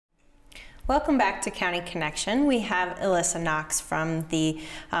Welcome back to County Connection. We have Alyssa Knox from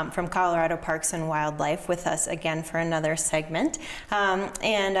from Colorado Parks and Wildlife with us again for another segment.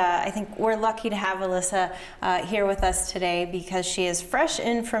 I think we're lucky to have Alyssa here with us today because she is fresh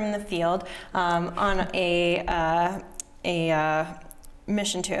in from the field on a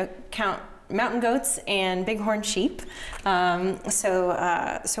mission to count mountain goats and bighorn sheep.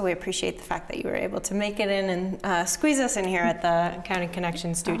 So we appreciate the fact that you were able to make it in and squeeze us in here at the County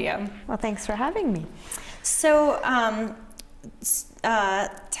Connection studio. Well, thanks for having me. So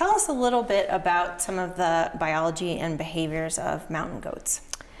tell us a little bit about some of the biology and behaviors of mountain goats.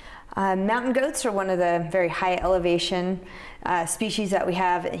 Mountain goats are one of the very high elevation species that we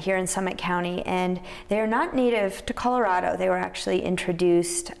have here in Summit County, and they are not native to Colorado. They were actually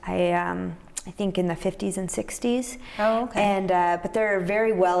introduced, I think, in the 50s and 60s. Oh, okay. And but they're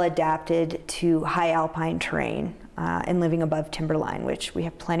very well adapted to high alpine terrain and living above timberline, which we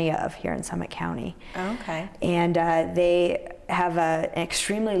have plenty of here in Summit County. Okay. And they have an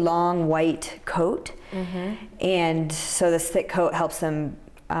extremely long white coat, and so this thick coat helps them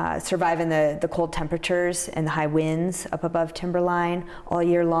survive in the cold temperatures and the high winds up above timberline all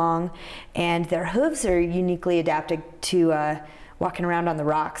year long. And their hooves are uniquely adapted to walking around on the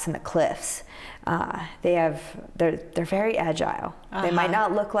rocks and the cliffs. They're very agile. They might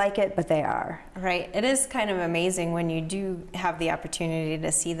not look like it, but they are. Right. It is kind of amazing when you do have the opportunity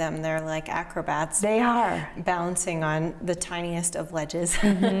to see them. They're like acrobats. They are. Balancing on the tiniest of ledges.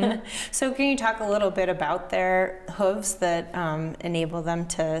 So can you talk a little bit about their hooves that enable them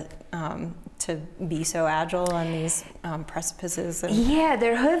to be so agile on these precipices? Yeah,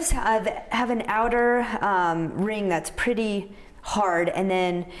 their hooves have an outer ring that's pretty hard, and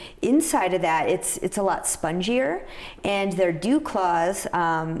then inside of that it's a lot spongier, and their dew claws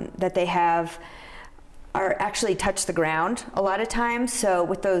that they have are actually touch the ground a lot of times. So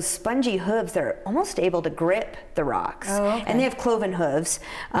with those spongy hooves, they're almost able to grip the rocks. Oh, okay. And they have cloven hooves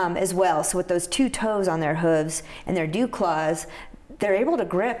as well. So with those two toes on their hooves and their dew claws, they're able to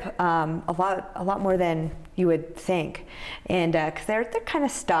grip a lot more than you would think. And 'cause they're kind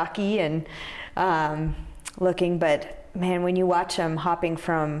of stocky and looking, but man, when you watch them hopping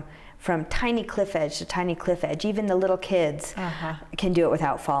from tiny cliff edge to tiny cliff edge, even the little kids can do it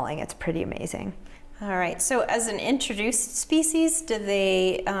without falling. It's pretty amazing. All right. So as an introduced species, do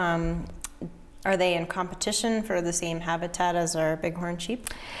they are they in competition for the same habitat as our bighorn sheep?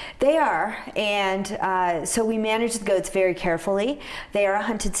 They are, and so we manage the goats very carefully. They are a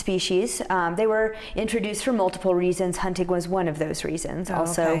hunted species. They were introduced for multiple reasons. Hunting was one of those reasons.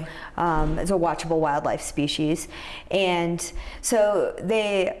 Also, as a watchable wildlife species, and so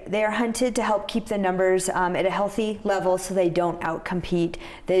they are hunted to help keep the numbers at a healthy level, so they don't outcompete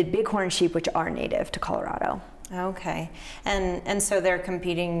the bighorn sheep, which are native to Colorado. Okay, and so they're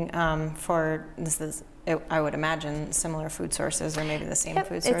competing for I would imagine similar food sources, or maybe the same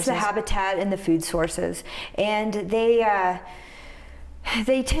food sources. It's the habitat and the food sources, and they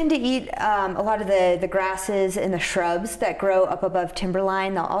tend to eat a lot of the grasses and the shrubs that grow up above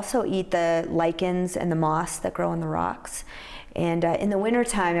timberline. They'll also eat the lichens and the moss that grow on the rocks. And in the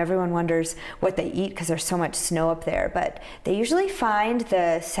wintertime, everyone wonders what they eat because there's so much snow up there. But they usually find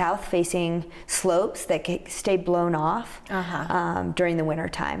the south-facing slopes that stay blown off during the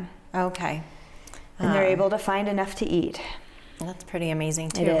wintertime. Okay. And they're able to find enough to eat. That's pretty amazing,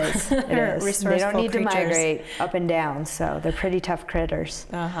 too. It is. It is. Resourceful they don't need creatures. to migrate up and down, so they're pretty tough critters.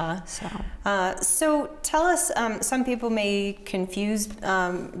 So tell us, some people may confuse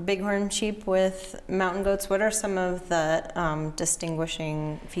bighorn sheep with mountain goats. What are some of the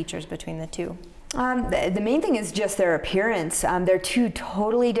distinguishing features between the two? The main thing is just their appearance. They're two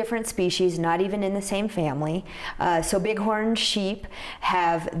totally different species, not even in the same family. So bighorn sheep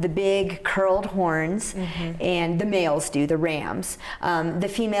have the big curled horns, and the males do, the rams. The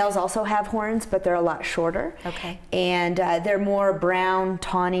females also have horns, but they're a lot shorter. Okay. And they're more brown,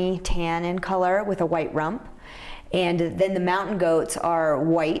 tawny, tan in color with a white rump. And then the mountain goats are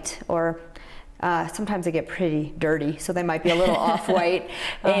white, or sometimes they get pretty dirty, so they might be a little off-white.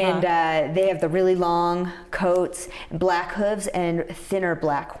 And they have the really long coats, black hooves, and thinner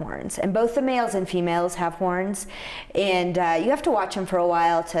black horns. And both the males and females have horns, and you have to watch them for a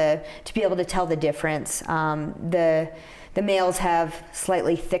while to be able to tell the difference. The males have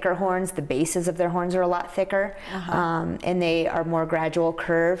slightly thicker horns. The bases of their horns are a lot thicker, and they are more gradual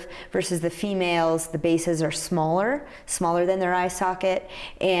curve, versus the females, the bases are smaller than their eye socket,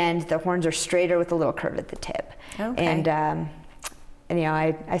 and the horns are straighter with a little curve at the tip. Okay. And you know,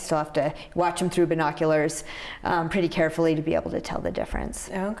 I still have to watch them through binoculars pretty carefully to be able to tell the difference.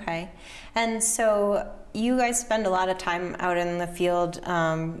 Okay. And so you guys spend a lot of time out in the field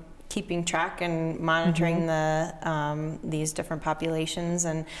keeping track and monitoring these different populations.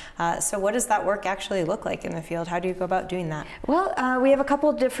 And so what does that work actually look like in the field? How do you go about doing that? Well, we have a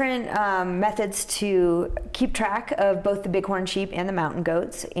couple different methods to keep track of both the bighorn sheep and the mountain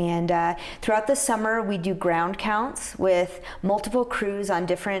goats. And throughout the summer, we do ground counts with multiple crews on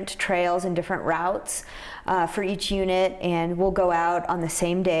different trails and different routes for each unit, and we'll go out on the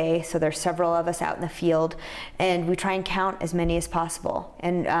same day. So there's several of us out in the field, and we try and count as many as possible.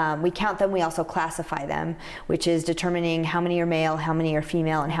 And we count them, we also classify them, which is determining how many are male, how many are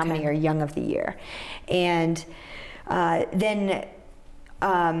female, and how many are young of the year. And then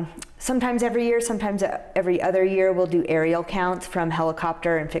sometimes every year, sometimes every other year, we'll do aerial counts from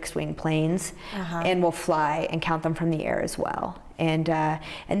helicopter and fixed wing planes, and we'll fly and count them from the air as well. And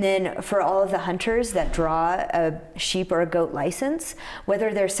then for all of the hunters that draw a sheep or a goat license,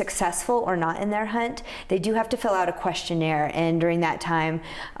 whether they're successful or not in their hunt, they do have to fill out a questionnaire. And during that time,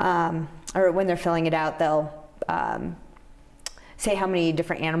 or when they're filling it out, they'll say how many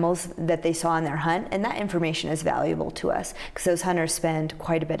different animals that they saw in their hunt, and that information is valuable to us because those hunters spend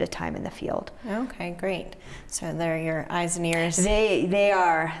quite a bit of time in the field. Okay, great. So they're your eyes and ears. They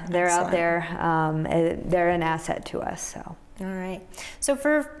are. They're Excellent. out there. They're an asset to us. So. All right. So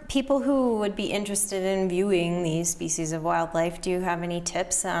for people who would be interested in viewing these species of wildlife, do you have any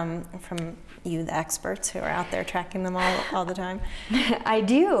tips from you, the experts who are out there tracking them all the time? I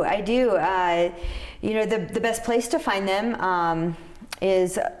do. You know, the best place to find them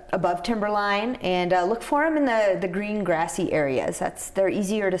is above timberline, and look for them in the green grassy areas. They're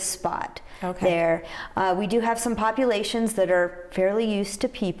easier to spot. There. We do have some populations that are fairly used to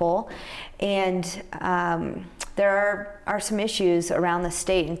people, and there are some issues around the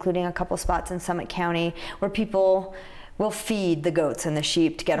state, including a couple spots in Summit County where people will feed the goats and the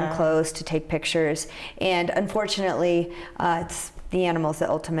sheep to get them close, to take pictures. And unfortunately, it's the animals that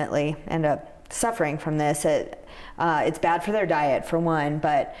ultimately end up suffering from this. It's bad for their diet, for one,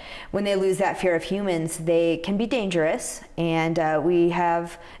 but when they lose that fear of humans, they can be dangerous. And we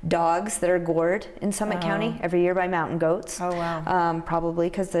have dogs that are gored in Summit County every year by mountain goats. Oh, wow. Probably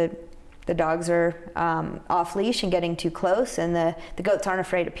because the dogs are off leash and getting too close, and the goats aren't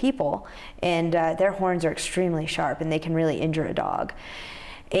afraid of people, and their horns are extremely sharp and they can really injure a dog.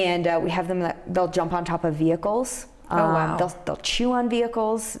 And we have them they'll jump on top of vehicles. They'll chew on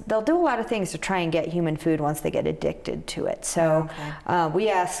vehicles. They'll do a lot of things to try and get human food once they get addicted to it. So we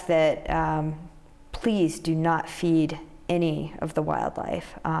ask that please do not feed any of the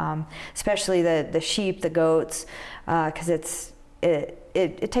wildlife, especially the sheep, the goats, because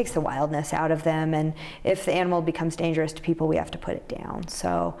it takes the wildness out of them, and if the animal becomes dangerous to people, we have to put it down.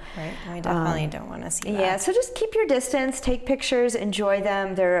 So right, we definitely don't want to see that. Yeah, so just keep your distance, take pictures, enjoy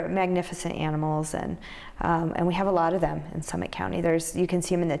them. They're magnificent animals, and we have a lot of them in Summit County. You can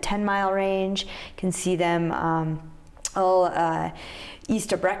see them in the 10-mile range. You can see them all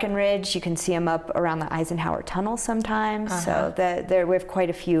east of Breckenridge. You can see them up around the Eisenhower Tunnel sometimes. So we have quite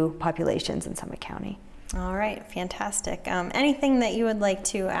a few populations in Summit County. All right, fantastic. Anything that you would like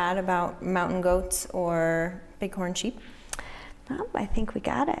to add about mountain goats or bighorn sheep? No, I think we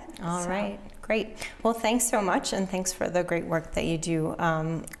got it. All right, great. Well, thanks so much, and thanks for the great work that you do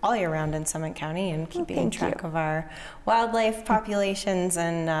all year round in Summit County, and keeping track of our wildlife populations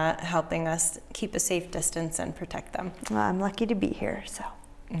and helping us keep a safe distance and protect them. Well, I'm lucky to be here. So.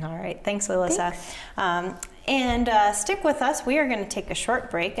 All right, thanks, Alyssa. Thanks. And stick with us. We are going to take a short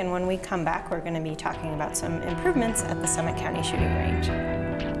break, and when we come back, we're going to be talking about some improvements at the Summit County Shooting Range.